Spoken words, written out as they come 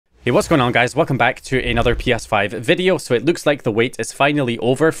Hey, what's going on guys? Welcome back to another PS5 video. So it looks like the wait is finally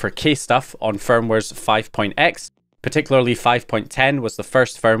over for kstuff on firmwares 5.x. Particularly 5.10 was the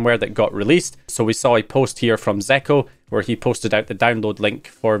first firmware that got released. So we saw a post here from Zeko where he posted out the download link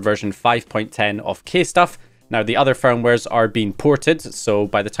for version 5.10 of kstuff. Now the other firmwares are being ported, so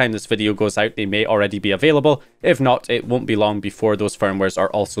by the time this video goes out they may already be available. If not, it won't be long before those firmwares are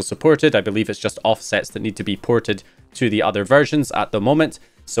also supported. I believe it's just offsets that need to be ported to the other versions at the moment.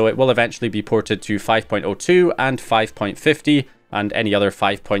 So it will eventually be ported to 5.02 and 5.50 and any other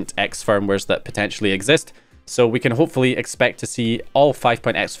 5.x firmwares that potentially exist. So we can hopefully expect to see all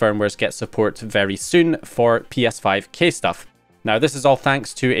 5.x firmwares get support very soon for PS5 kstuff. Now this is all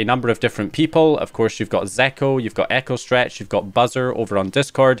thanks to a number of different people. Of course you've got Zeko, you've got EchoStretch, you've got Buzzer over on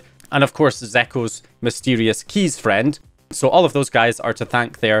Discord, and of course Zeko's mysterious keys friend. So all of those guys are to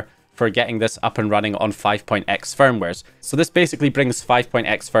thank there for getting this up and running on 5.x firmwares. So this basically brings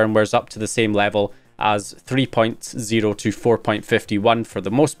 5.x firmwares up to the same level as 3.0 to 4.51 for the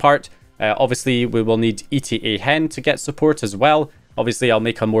most part. Obviously we will need ETA hen to get support as well. Obviously I'll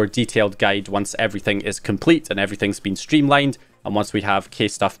make a more detailed guide once everything is complete and everything's been streamlined, and once we have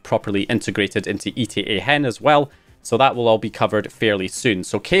kstuff properly integrated into ETA hen as well. So that will all be covered fairly soon.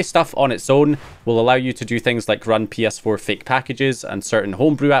 So kstuff on its own will allow you to do things like run PS4 fake packages and certain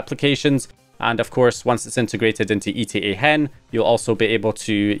homebrew applications. And of course, once it's integrated into ETA hen, you'll also be able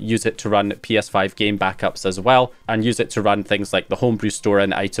to use it to run PS5 game backups as well, and use it to run things like the homebrew store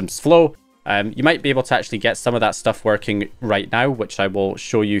and items flow. You might be able to actually get some of that stuff working right now, which I will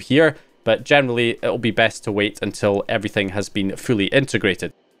show you here. But generally, it'll be best to wait until everything has been fully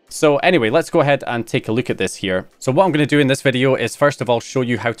integrated. So anyway, let's go ahead and take a look at this here. So what I'm going to do in this video is first of all show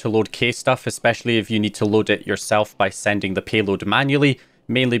you how to load kstuff, especially if you need to load it yourself by sending the payload manually,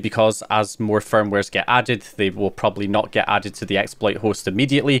 mainly because as more firmwares get added, they will probably not get added to the exploit host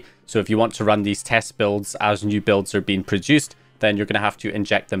immediately. So if you want to run these test builds as new builds are being produced, then you're going to have to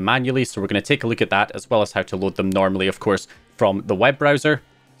inject them manually. So we're going to take a look at that, as well as how to load them normally, of course, from the web browser.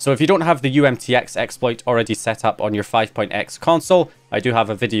 So if you don't have the UMTX exploit already set up on your 5.x console, I do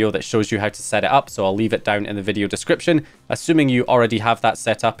have a video that shows you how to set it up, so I'll leave it down in the video description. Assuming you already have that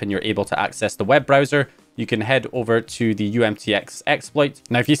set up and you're able to access the web browser, you can head over to the UMTX exploit.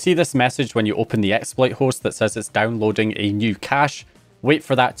 Now if you see this message when you open the exploit host that says it's downloading a new cache, wait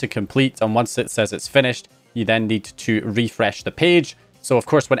for that to complete, and once it says it's finished, you then need to refresh the page. So of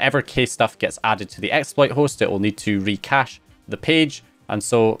course, whenever kstuff gets added to the exploit host, it will need to recache the page. And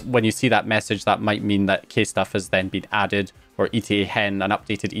so when you see that message, that might mean that kstuff has then been added, or ETA hen, an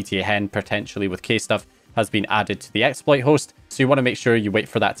updated ETA hen potentially with kstuff has been added to the exploit host. So you want to make sure you wait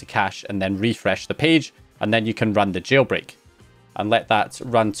for that to cache and then refresh the page, and then you can run the jailbreak and let that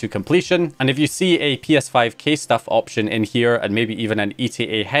run to completion. And if you see a PS5 kstuff option in here, and maybe even an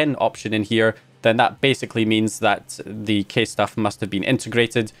ETA hen option in here, then that basically means that the kstuff must have been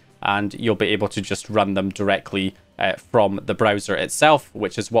integrated, and you'll be able to just run them directly from the browser itself,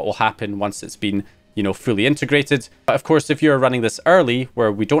 which is what will happen once it's been, fully integrated. But of course, if you're running this early,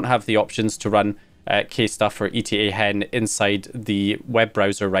 where we don't have the options to run kstuff or ETA hen inside the web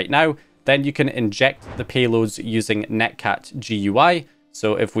browser right now, then you can inject the payloads using netcat GUI.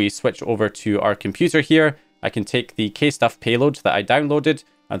 So if we switch over to our computer here, I can take the kstuff payload that I downloaded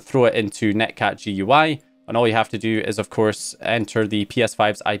and throw it into netcat GUI. And all you have to do is, of course, enter the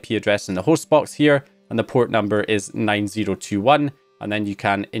PS5's IP address in the host box here, and the port number is 9021, and then you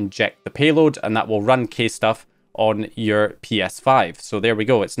can inject the payload, and that will run kstuff on your PS5. So there we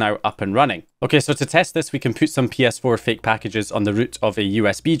go, it's now up and running. Okay, so to test this, we can put some PS4 fake packages on the root of a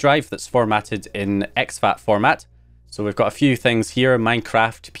USB drive that's formatted in exFAT format. So we've got a few things here,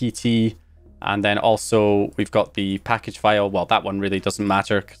 Minecraft, PT, and then also we've got the package file. Well, that one really doesn't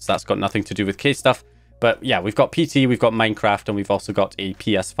matter because that's got nothing to do with kstuff. But yeah, we've got PT, we've got Minecraft, and we've also got a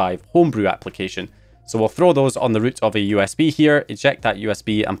PS5 homebrew application. So we'll throw those on the root of a USB here, eject that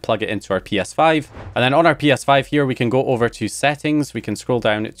USB and plug it into our PS5. And then on our PS5 here, we can go over to settings. We can scroll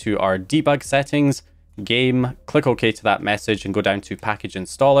down to our debug settings, game, click OK to that message and go down to package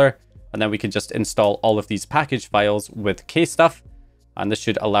installer. And then we can just install all of these package files with kstuff. And this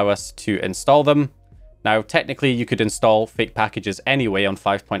should allow us to install them. Now, technically you could install fake packages anyway on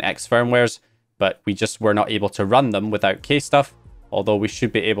 5.x firmwares, but we just were not able to run them without kstuff, although we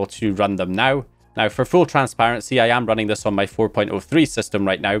should be able to run them now. Now, for full transparency, I am running this on my 4.03 system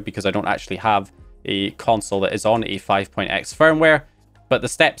right now because I don't actually have a console that is on a 5.x firmware, but the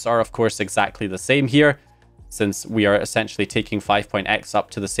steps are, of course, exactly the same here, since we are essentially taking 5.x up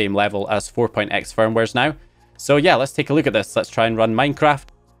to the same level as 4.x firmwares now. So yeah, let's take a look at this. Let's try and run Minecraft.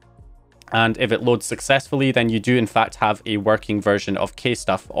 And if it loads successfully, then you do in fact have a working version of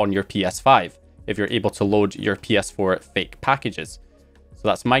kstuff on your PS5, if you're able to load your PS4 fake packages. So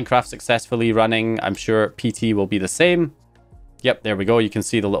that's Minecraft successfully running. I'm sure PT will be the same. Yep, there we go. You can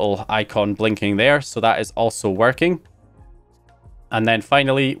see the little icon blinking there. So that is also working. And then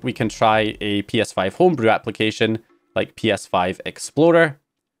finally, we can try a PS5 homebrew application like PS5 Explorer.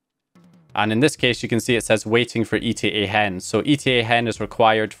 And in this case, you can see it says waiting for ETA hen. So ETA hen is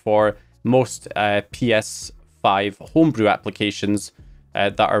required for most PS5 homebrew applications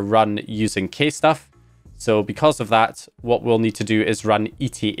that are run using kstuff. So because of that, what we'll need to do is run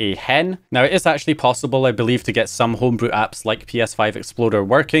ETA hen. Now it is actually possible, I believe, to get some homebrew apps like PS5 Explorer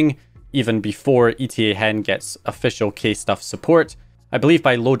working even before ETA hen gets official kstuff support. I believe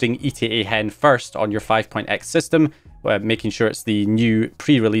by loading ETA hen first on your 5.x system, making sure it's the new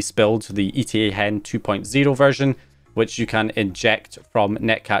pre-release build, the ETA hen 2.0 version, which you can inject from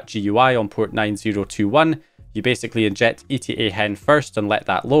Netcat GUI on port 9021. You basically inject ETA hen first and let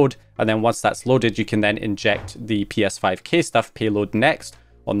that load. And then once that's loaded, you can then inject the PS5 kstuff payload next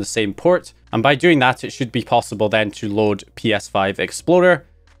on the same port. And by doing that, it should be possible then to load PS5 Explorer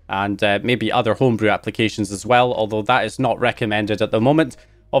and maybe other homebrew applications as well, although that is not recommended at the moment.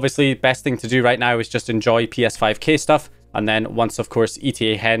 Obviously, best thing to do right now is just enjoy PS5 kstuff. And then once, of course,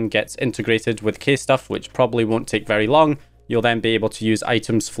 ETA hen gets integrated with kstuff, which probably won't take very long, you'll then be able to use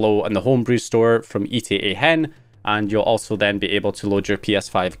items flow in the homebrew store from ETA hen, and you'll also then be able to load your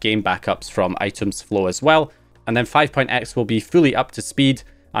PS5 game backups from items flow as well. And then 5.x will be fully up to speed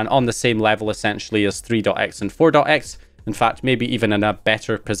and on the same level essentially as 3.x and 4.x. In fact, maybe even in a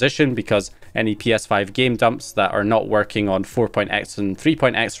better position, because any PS5 game dumps that are not working on 4.x and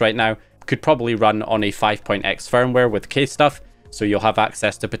 3.x right now could probably run on a 5.x firmware with kstuff. So you'll have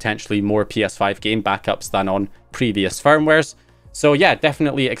access to potentially more PS5 game backups than on previous firmwares. So yeah,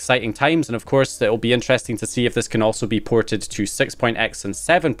 definitely exciting times. And of course, it'll be interesting to see if this can also be ported to 6.x and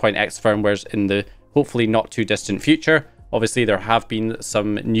 7.x firmwares in the hopefully not too distant future. Obviously, there have been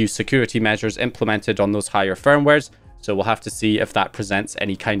some new security measures implemented on those higher firmwares, so we'll have to see if that presents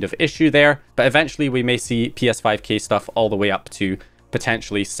any kind of issue there. But eventually, we may see PS5 kstuff all the way up to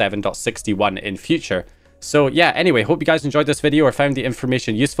potentially 7.61 in future. So yeah, anyway, hope you guys enjoyed this video or found the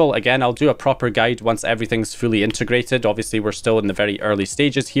information useful. Again, I'll do a proper guide once everything's fully integrated. Obviously, we're still in the very early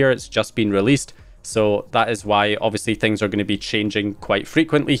stages here. It's just been released. So that is why obviously things are going to be changing quite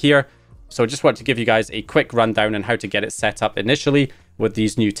frequently here. So I just want to give you guys a quick rundown on how to get it set up initially with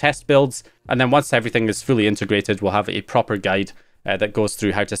these new test builds. And then once everything is fully integrated, we'll have a proper guide that goes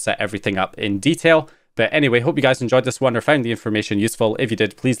through how to set everything up in detail. But anyway, hope you guys enjoyed this one or found the information useful. If you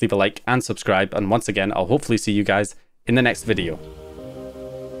did, please leave a like and subscribe. And once again, I'll hopefully see you guys in the next video.